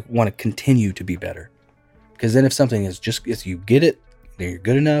want to continue to be better. Because then if something is just, if you get it, then you're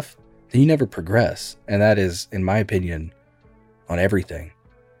good enough, then you never progress. And that is, in my opinion, on everything.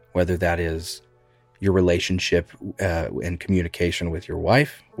 Whether that is your relationship and communication with your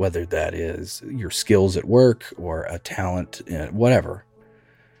wife, whether that is your skills at work or a talent, whatever.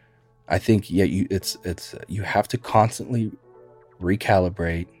 I think you have to constantly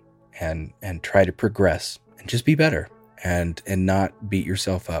recalibrate and try to progress and just be better and not beat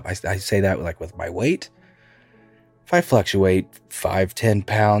yourself up. I say that like with my weight. If I fluctuate 5-10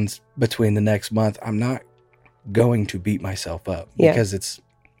 pounds between the next month, I'm not going to beat myself up because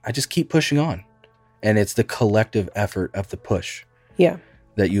I just keep pushing on, and it's the collective effort of the push. Yeah.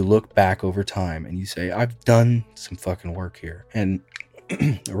 that you look back over time and you say, I've done some fucking work here. And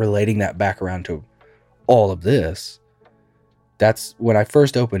relating that back around to all of this, that's when I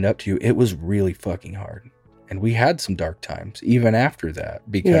first opened up to you. It was really fucking hard. And we had some dark times even after that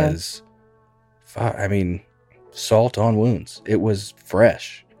because, I mean, salt on wounds. It was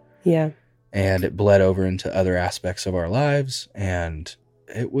fresh. Yeah. And it bled over into other aspects of our lives. And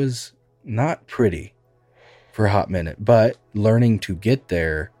it was not pretty for a hot minute. But learning to get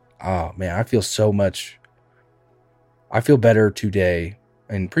there, oh man, I feel better today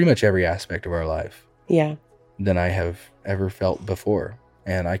in pretty much every aspect of our life. Yeah. Than I have ever felt before.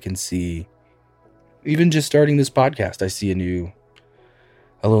 And I can see, even just starting this podcast, I see a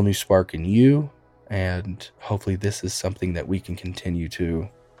little new spark in you. And hopefully this is something that we can continue to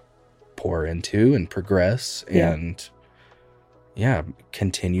pour into and progress and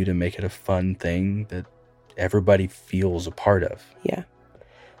continue to make it a fun thing that everybody feels a part of. Yeah.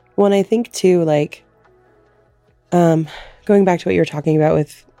 Well, and I think too, like, going back to what you were talking about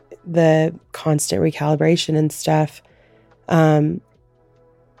with the constant recalibration and stuff, and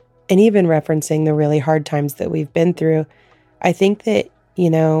even referencing the really hard times that we've been through, I think that, you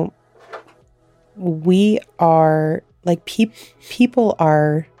know, we are like people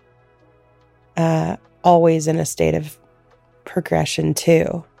are always in a state of progression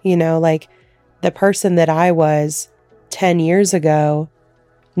too. You know, like the person that I was 10 years ago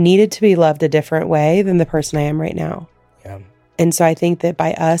needed to be loved a different way than the person I am right now. Yeah. And so I think that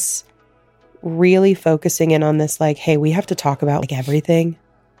by us really focusing in on this, like, hey, we have to talk about like everything.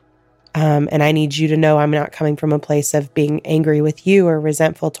 And I need you to know I'm not coming from a place of being angry with you or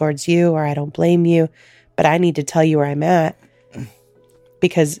resentful towards you, or I don't blame you, but I need to tell you where I'm at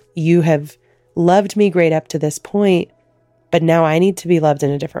because you have loved me great up to this point, but now I need to be loved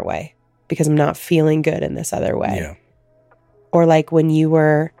in a different way because I'm not feeling good in this other way. Yeah. Or like when you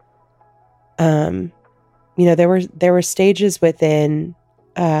were, you know, there were stages within,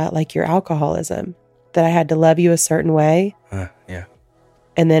 like your alcoholism that I had to love you a certain way. Yeah.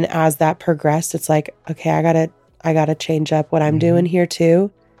 And then as that progressed, it's like, okay, I gotta change up what I'm doing here too,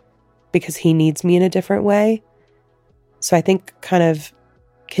 because he needs me in a different way. So I think kind of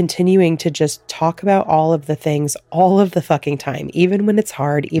continuing to just talk about all of the things, all of the fucking time, even when it's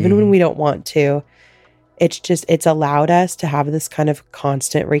hard, even when we don't want to, it's allowed us to have this kind of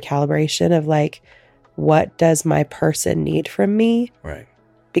constant recalibration of like, what does my person need from me? Right.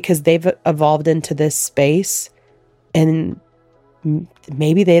 Because they've evolved into this space and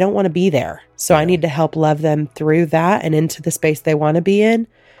maybe they don't want to be there. So I need to help love them through that and into the space they want to be in.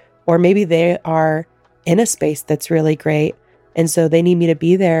 Or maybe they are in a space that's really great. And so they need me to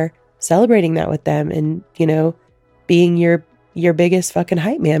be there celebrating that with them and, you know, being your biggest fucking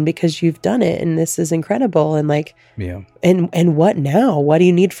hype man because you've done it and this is incredible. And like, and what now? What do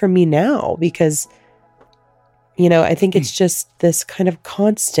you need from me now? Because, you know, I think it's just this kind of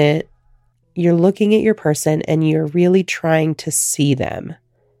constant, you're looking at your person and you're really trying to see them.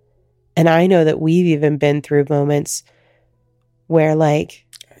 And I know that we've even been through moments where like,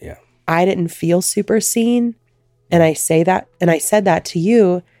 I didn't feel super seen. And I say that, and I said that to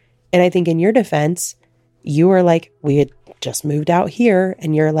you. And I think in your defense, you were like, we had just moved out here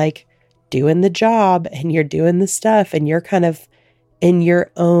and you're like doing the job and you're doing the stuff and you're kind of in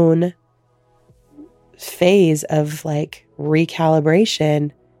your own phase of like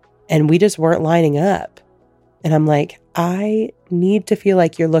recalibration and we just weren't lining up. And I'm like, I need to feel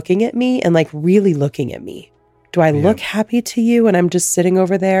like you're looking at me and like really looking at me. Do I look happy to you when I'm just sitting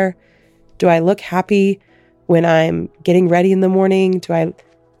over there? Do I look happy when I'm getting ready in the morning?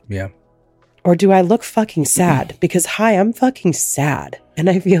 Or do I look fucking sad? Because hi, I'm fucking sad. And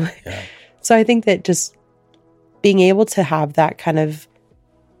I feel like, so I think that just being able to have that kind of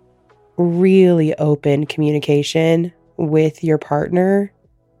really open communication with your partner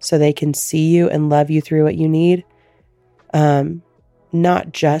so they can see you and love you through what you need.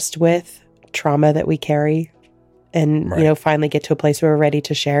 Not just with trauma that we carry and, you know, finally get to a place where we're ready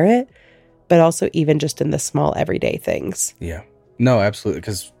to share it, but also even just in the small everyday things. Yeah. No, absolutely.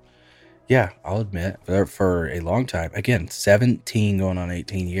 Because, I'll admit for a long time, again, 17 going on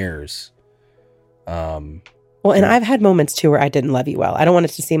 18 years. Well, and I've had moments too where I didn't love you well. I don't want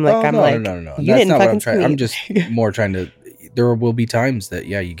it to seem like No. You That's didn't not fucking what I'm trying. sweet. I'm just more trying to, there will be times that,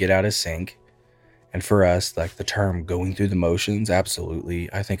 you get out of sync. And for us, like the term going through the motions, absolutely,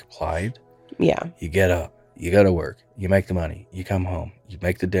 I think applied. Yeah. You get up, you go to work, you make the money, you come home, you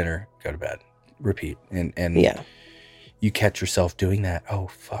make the dinner, go to bed, repeat. And you catch yourself doing that. Oh,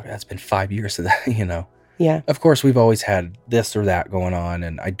 fuck, that's been 5 years of that, you know? Yeah. Of course, we've always had this or that going on.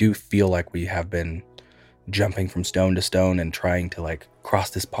 And I do feel like we have been jumping from stone to stone and trying to like cross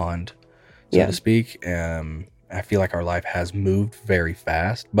this pond, so to speak. I feel like our life has moved very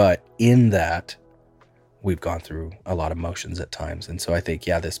fast, but in that, we've gone through a lot of motions at times. And so I think,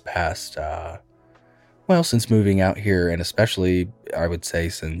 this past, since moving out here, and especially I would say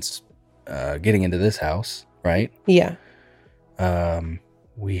since getting into this house, right? Yeah.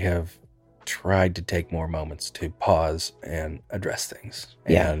 We have tried to take more moments to pause and address things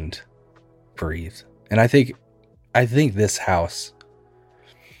and breathe. And I think this house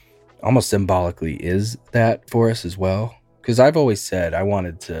almost symbolically is that for us as well. Because I've always said I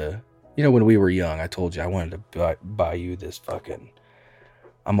wanted to, when we were young, I told you I wanted to buy you this fucking,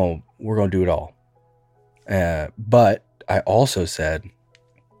 we're going to do it all. But I also said,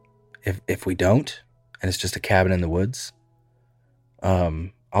 if we don't, and it's just a cabin in the woods,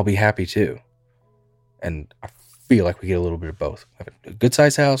 I'll be happy too. And I feel like we get a little bit of both. We have a good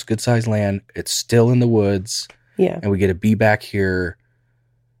sized house, good sized land. It's still in the woods. Yeah. And we get to be back here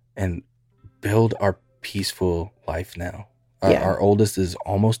and build our peaceful life now. Our oldest is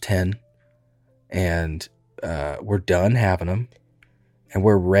almost 10, and we're done having them, and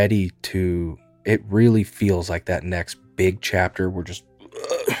we're ready to, it really feels like that next big chapter. We're just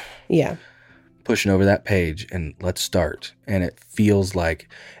pushing over that page and let's start. And it feels like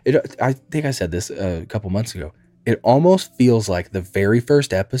it. I think I said this a couple months ago. It almost feels like the very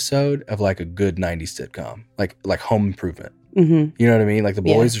first episode of like a good 90s sitcom, like Home Improvement. Mm-hmm. You know what I mean? Like the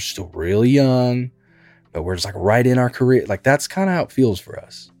boys are still really young, but we're just like right in our career. Like that's kind of how it feels for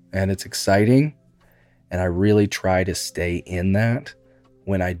us. And it's exciting. And I really try to stay in that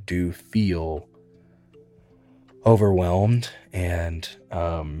when I do feel overwhelmed and,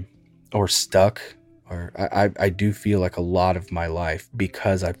 or stuck, or I do feel like a lot of my life,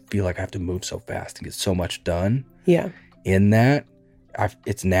 because I feel like I have to move so fast and get so much done. Yeah. In that,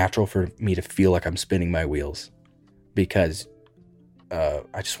 it's natural for me to feel like I'm spinning my wheels, because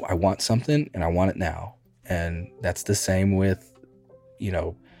I want something and I want it now. And that's the same with,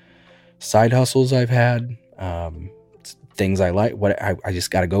 side hustles I've had, things I like. I just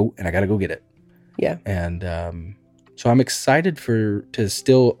got to go, and I got to go get it. Yeah. And so I'm excited to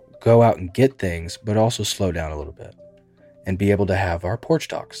still go out and get things, but also slow down a little bit and be able to have our porch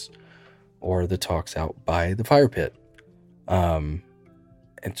talks or the talks out by the fire pit. And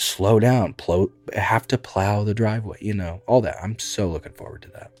slow down, have to plow the driveway, all that. I'm so looking forward to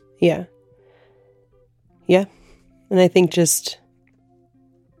that. Yeah. Yeah. And I think just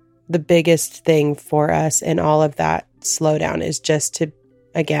the biggest thing for us in all of that slowdown is just to,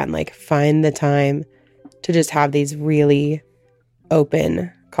 again, like find the time to just have these really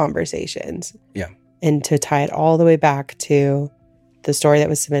open conversations. Yeah. And to tie it all the way back to the story that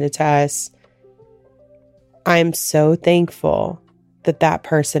was submitted to us. I'm so thankful that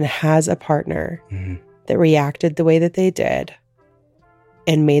person has a partner that reacted the way that they did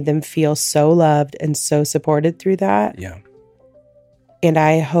and made them feel so loved and so supported through that. Yeah. And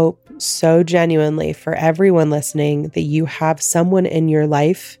I hope so genuinely for everyone listening that you have someone in your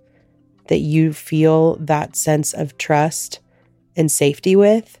life that you feel that sense of trust and safety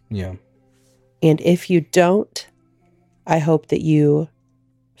with. Yeah. And if you don't, I hope that you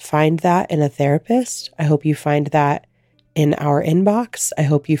find that in a therapist. I hope you find that in our inbox. I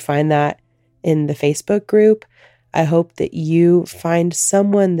hope you find that in the Facebook group. I hope that you find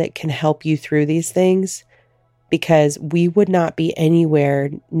someone that can help you through these things, because we would not be anywhere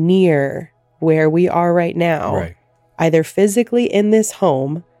near where we are right now, right, either physically in this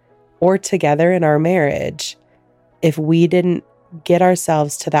home or together in our marriage, if we didn't get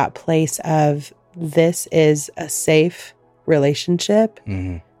ourselves to that place of this is a safe relationship.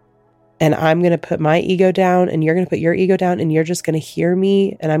 Mm-hmm. And I'm going to put my ego down and you're going to put your ego down, and you're just going to hear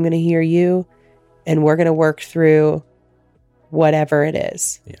me and I'm going to hear you. And we're going to work through whatever it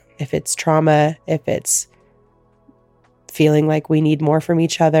is. Yeah. If it's trauma, if it's feeling like we need more from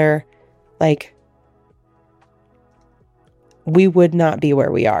each other, like we would not be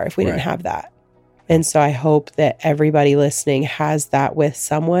where we are if we didn't have that. And so I hope that everybody listening has that with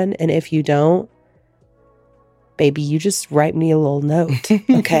someone. And if you don't, baby, you just write me a little note,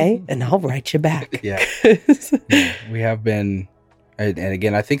 okay? And I'll write you back. Yeah. We have been, and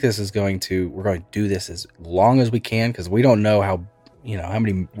again, I think we're going to do this as long as we can, because we don't know how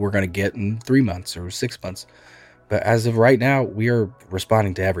many we're going to get in 3 months or 6 months. But as of right now, we are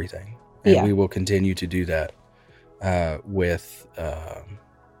responding to everything. And we will continue to do that with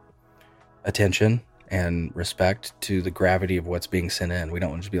attention and respect to the gravity of what's being sent in. We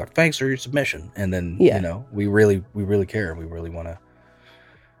don't want to just be like, thanks for your submission. And then, we really care. We really want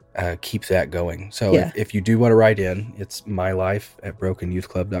to keep that going. So if you do want to write in, it's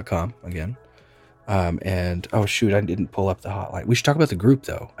mylife@brokennouthclub.com again. And oh shoot, I didn't pull up the hotline. We should talk about the group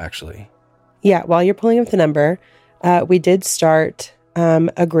though, actually. Yeah, while you're pulling up the number, we did start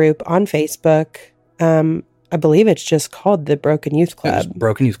a group on Facebook. I believe it's just called the Broken Youth Club.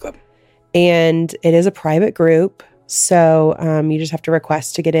 Broken Youth Club. And it is a private group. So you just have to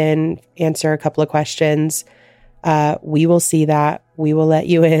request to get in, answer a couple of questions. We will see that. We will let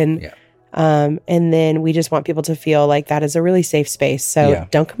you in. Yeah. And then we just want people to feel like that is a really safe space. So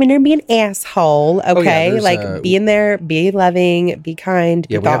don't come in there and be an asshole. Okay. Be in there, be loving, be kind,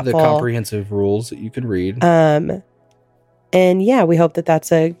 be thoughtful. We have the comprehensive rules that you can read. And yeah, we hope that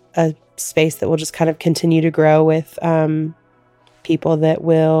that's a space that will just kind of continue to grow with, people that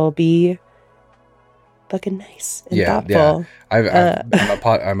will be fucking nice and thoughtful. Yeah.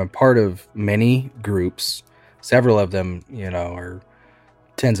 I'm a part of many groups. Several of them, are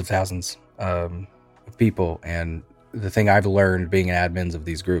tens of thousands of people. And the thing I've learned being admins of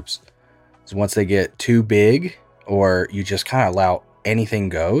these groups is once they get too big or you just kind of allow anything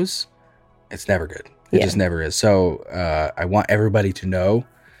goes, it's never good. It just never is. So I want everybody to know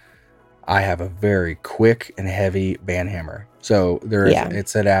I have a very quick and heavy band hammer. So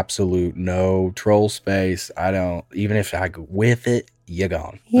it's an absolute no troll space. I don't, even if I go with it, you're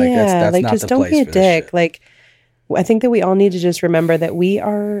gone. Yeah, that's not just the don't place be a for dick. this shit. I think that we all need to just remember that we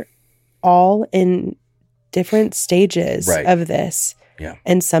are all in different stages of this. Yeah.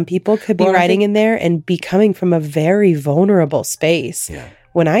 And some people could be riding in there and be coming from a very vulnerable space. Yeah.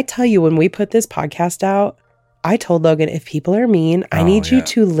 When I tell you, when we put this podcast out, I told Logan, if people are mean, I need you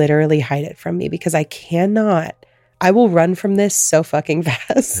to literally hide it from me because I will run from this so fucking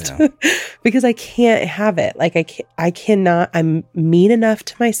fast because I can't have it. I cannot, I'm mean enough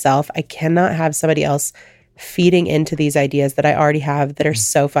to myself. I cannot have somebody else feeding into these ideas that I already have that are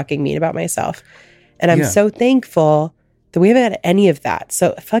so fucking mean about myself. And I'm so thankful that we haven't had any of that.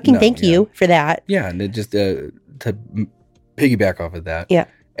 So thank you for that. Yeah. And it just to piggyback off of that. Yeah.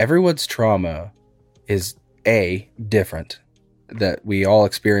 Everyone's trauma is different, that we all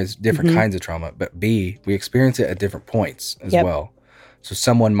experience different kinds of trauma, but B, we experience it at different points as well. So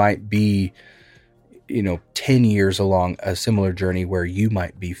someone might be, 10 years along a similar journey where you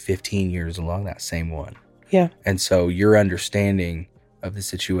might be 15 years along that same one. Yeah. And so your understanding of the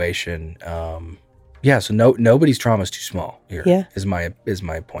situation, so nobody's trauma is too small here. Yeah. is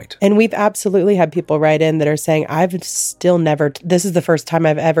my point. And we've absolutely had people write in that are saying, I've still never, this is the first time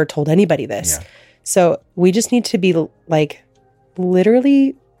I've ever told anybody this. Yeah. So we just need to be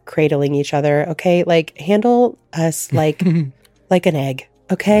literally cradling each other. Okay. Handle us like an egg.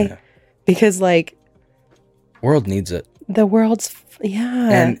 Okay. Yeah. Because world needs it. The world's,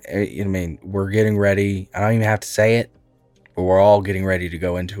 And we're getting ready. I don't even have to say it, but we're all getting ready to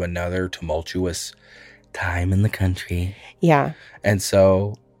go into another tumultuous time in the country. Yeah. And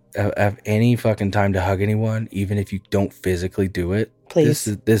so have any fucking time to hug anyone, even if you don't physically do it. Please.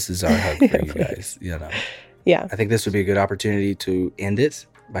 This is our hug for you guys. Yeah. I think this would be a good opportunity to end it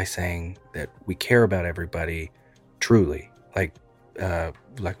by saying that we care about everybody truly, like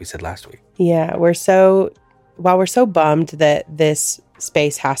we said last week. Yeah. While we're so bummed that this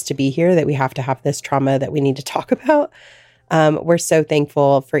space has to be here, that we have to have this trauma that we need to talk about, we're so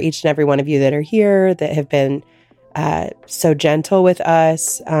thankful for each and every one of you that are here, that have been so gentle with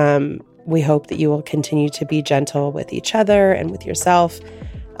us. We hope that you will continue to be gentle with each other and with yourself,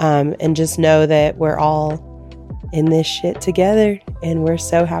 and just know that we're all in this shit together, and we're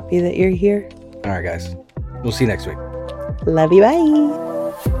so happy that you're here. All right, guys. We'll see you next week. Love you.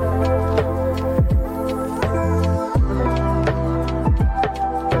 Bye.